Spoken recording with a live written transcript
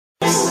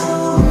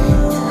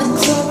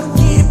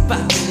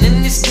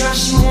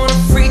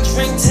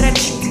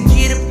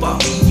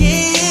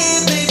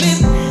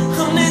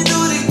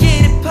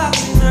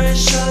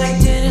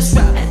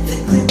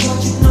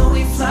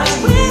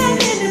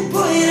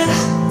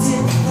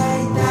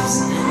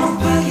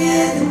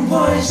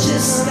boys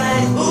just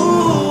like,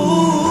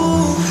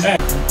 ooh. Hey.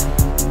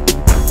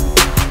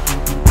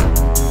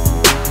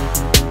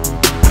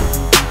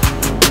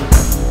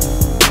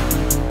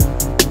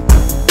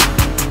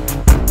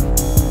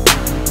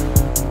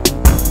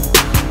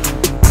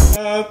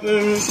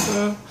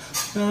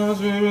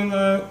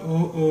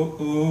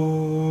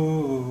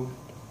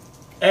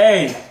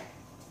 Hey,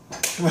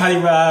 Roddy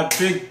Rod,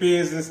 big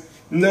business,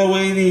 know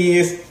what it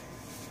is.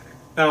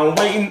 I'm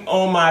waiting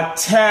on my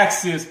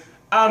taxes.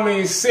 I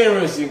mean,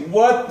 seriously,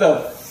 what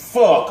the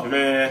fuck,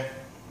 man?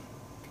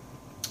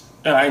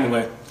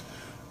 Anyway,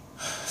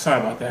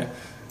 sorry about that.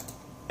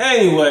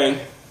 Anyway,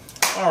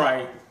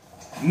 alright,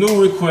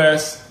 new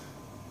request.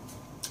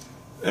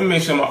 Let me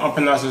make sure I'm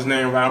pronouncing his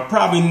name right.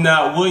 Probably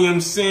not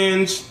William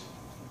Singe.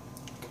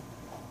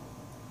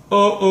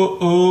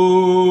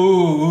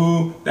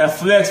 That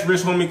Flex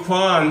Rich Homie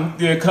Quan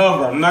did a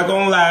cover. I'm not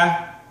gonna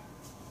lie.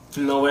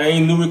 No, it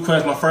ain't new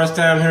request. My first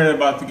time hearing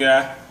about the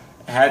guy.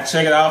 I had to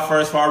check it out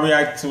first before I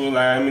react to it.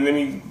 Like, let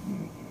me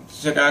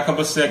check out a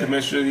couple of seconds,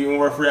 make sure it's even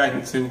worth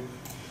reacting to.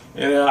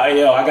 And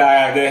yo, I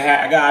got a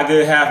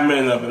good half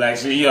minute of it. Like,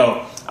 shit,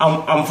 yo,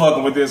 I'm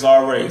fucking with this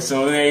already.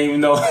 So it ain't even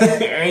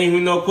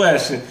no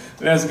question.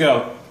 Let's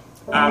go.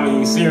 I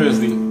mean,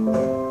 seriously.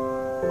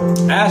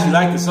 I actually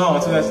like the song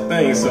too. That's the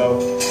thing. So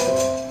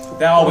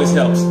that always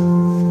helps.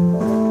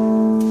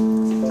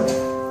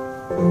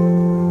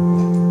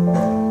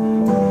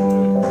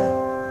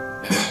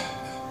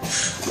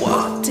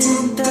 Walked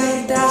in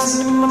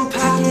 30,000 in my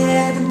pocket,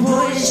 and the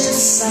boys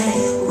just like,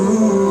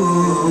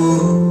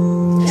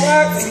 ooh.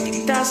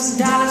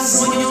 $50,000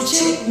 on your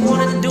chick,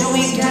 wanna do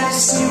it, got it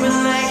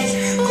screaming like,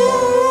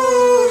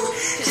 ooh.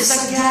 Cause I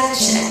got a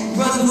check,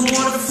 brother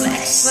wanna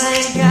flex, I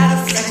ain't got a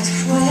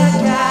flex, boy I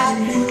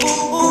got it,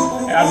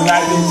 ooh. I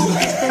like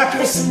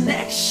this too.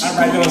 I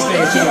like those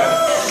things too.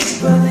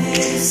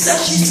 So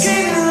she's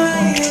screaming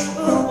like,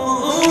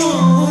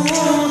 ooh.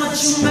 What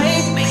you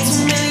make me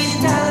 $2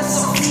 million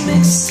off the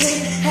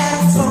mixtape,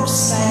 have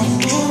folks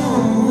like,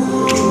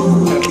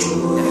 ooh.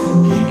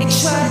 They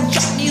try to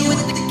drop me with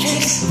the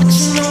case, but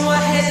you know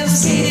I had to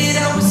skate it.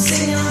 I was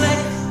singing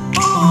like,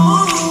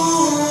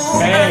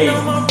 ooh. Hey. I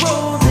know my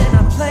role, then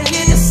I play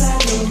it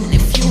aside. And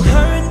if you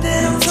heard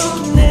that I'm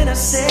talking, then I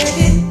said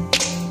it.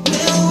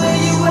 Well, where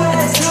you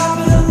at? Top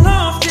of the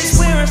loft is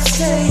where I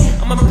stay.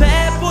 I'm a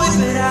bad boy,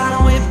 but I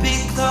don't wear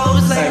big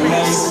clothes like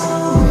this.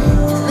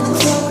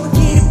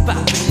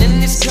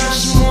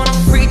 She want a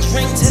free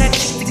drink to that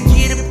chick to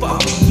get it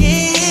poppin'.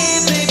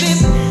 Yeah, baby,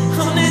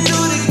 I'm that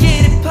dude to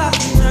get it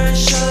poppin'. Her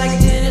show like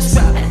Dennis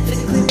Rock at the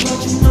clip, but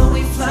you know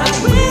we fly.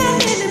 We're in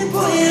the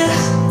boy,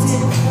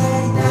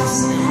 yeah.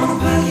 10,000 in my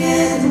pocket,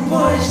 and the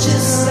boys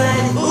just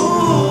like,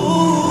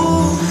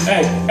 ooh.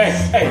 Hey.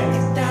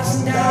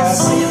 $1,000 on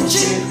your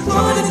chick,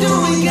 wanna do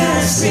it,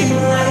 got screaming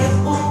like,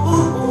 ooh,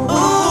 ooh,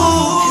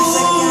 ooh. Cause I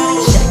got a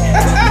check,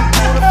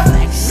 wanna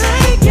flex. I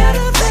ain't got a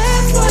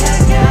bag, but I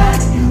got it.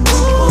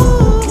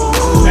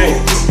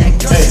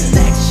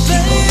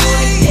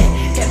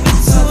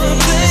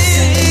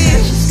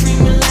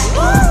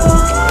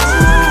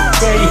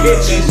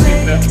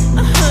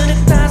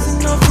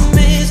 $100,000 off of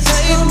me,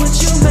 say what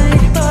you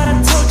made. Thought I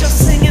told y'all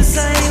singers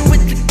I ain't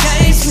with the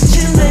game.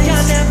 Switching lanes,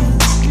 y'all never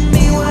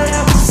me what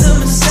I was a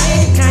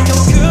mistake. Got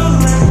your girl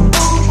like,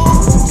 ooh,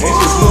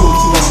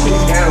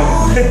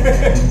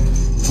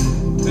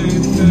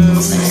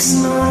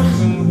 flexing on her,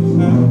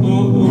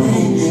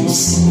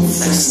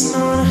 flexing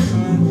on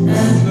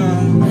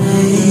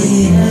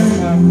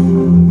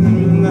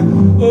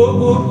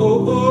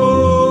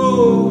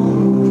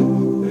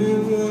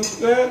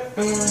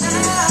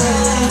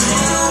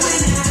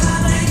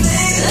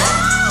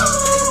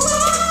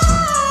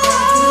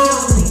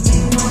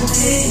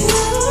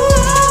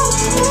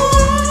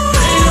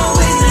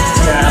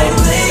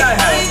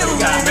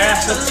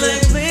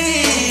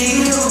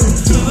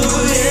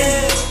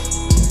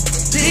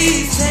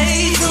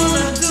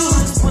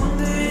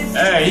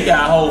Hey, he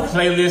got a whole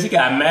playlist. He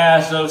got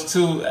mashups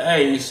too.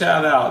 Hey,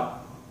 shout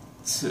out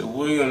to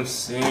William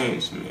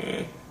Singe,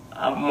 man.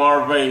 I'm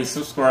already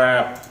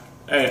subscribed.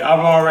 Hey,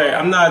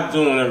 I'm not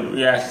doing a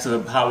reaction to the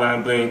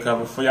Hotline Bling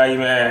cover for y'all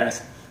even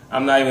ask.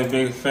 I'm not even a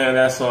big fan of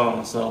that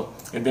song. So,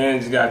 and then it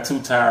just got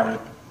too tiring.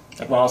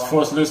 Like when I was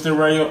forced to listen to the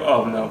radio.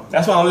 Oh no,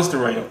 that's why I listen to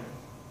the radio.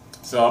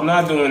 So I'm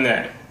not doing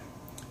that.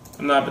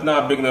 I'm not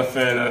a big enough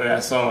fan of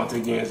that song to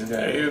get into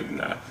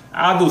that.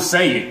 I'll do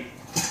Say It.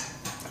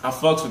 I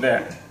fucks with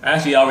that.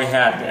 Actually, I already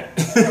have that.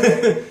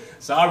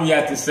 So I'll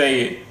react to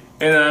Say It.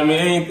 And I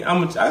mean,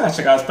 I gotta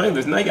check out his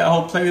playlist. Now you got a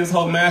whole playlist,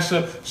 whole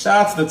mashup.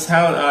 Shout out to the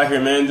talent out here,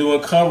 man, doing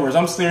covers.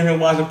 I'm sitting here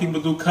watching people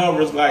do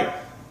covers like,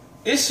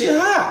 it's shit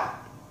hot.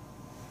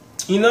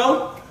 You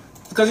know?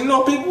 Because, you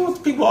know,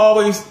 people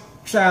always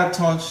try to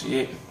talk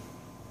shit.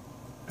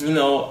 You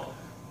know,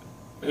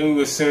 maybe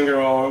a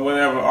singer or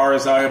whatever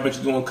artist out here, but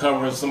you're doing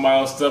covers of somebody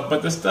else's stuff.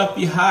 But the stuff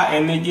be hot,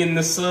 and they getting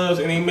the subs,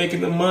 and they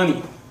making the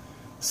money.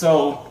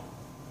 So,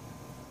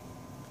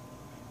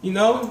 you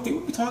know, people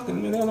be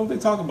talking, man. They don't know what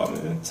they talk about,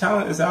 man.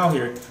 Talent is out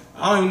here.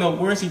 I don't even know,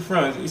 where is he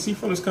from? Is he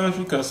from this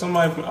country? Because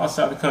somebody from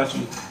outside the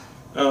country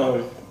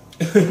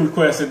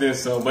requested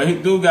this, so but he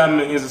do got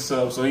me as a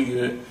sub, so he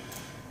good.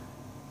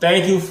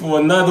 Thank you for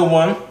another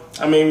one.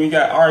 I mean, we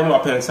got already know I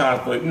playing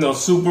times, but you know,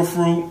 Super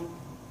Fruit,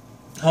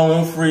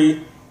 Home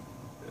Free,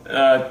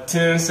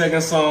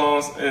 10-second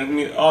songs,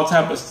 and all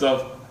type of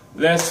stuff.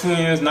 Les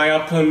Twins, now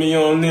y'all put me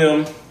on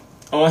them,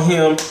 on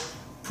him.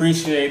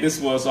 Appreciate this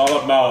was all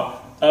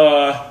about.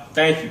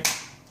 Thank you.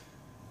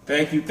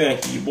 Thank you.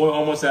 Your boy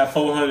almost at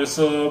 400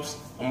 subs.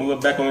 I'm gonna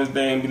look back on this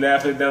day and be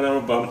laughing down the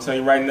road, but I'm gonna tell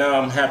you right now,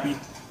 I'm happy.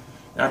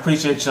 And I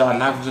appreciate y'all,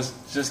 and I can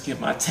just get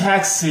my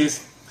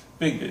taxes.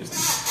 Big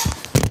business.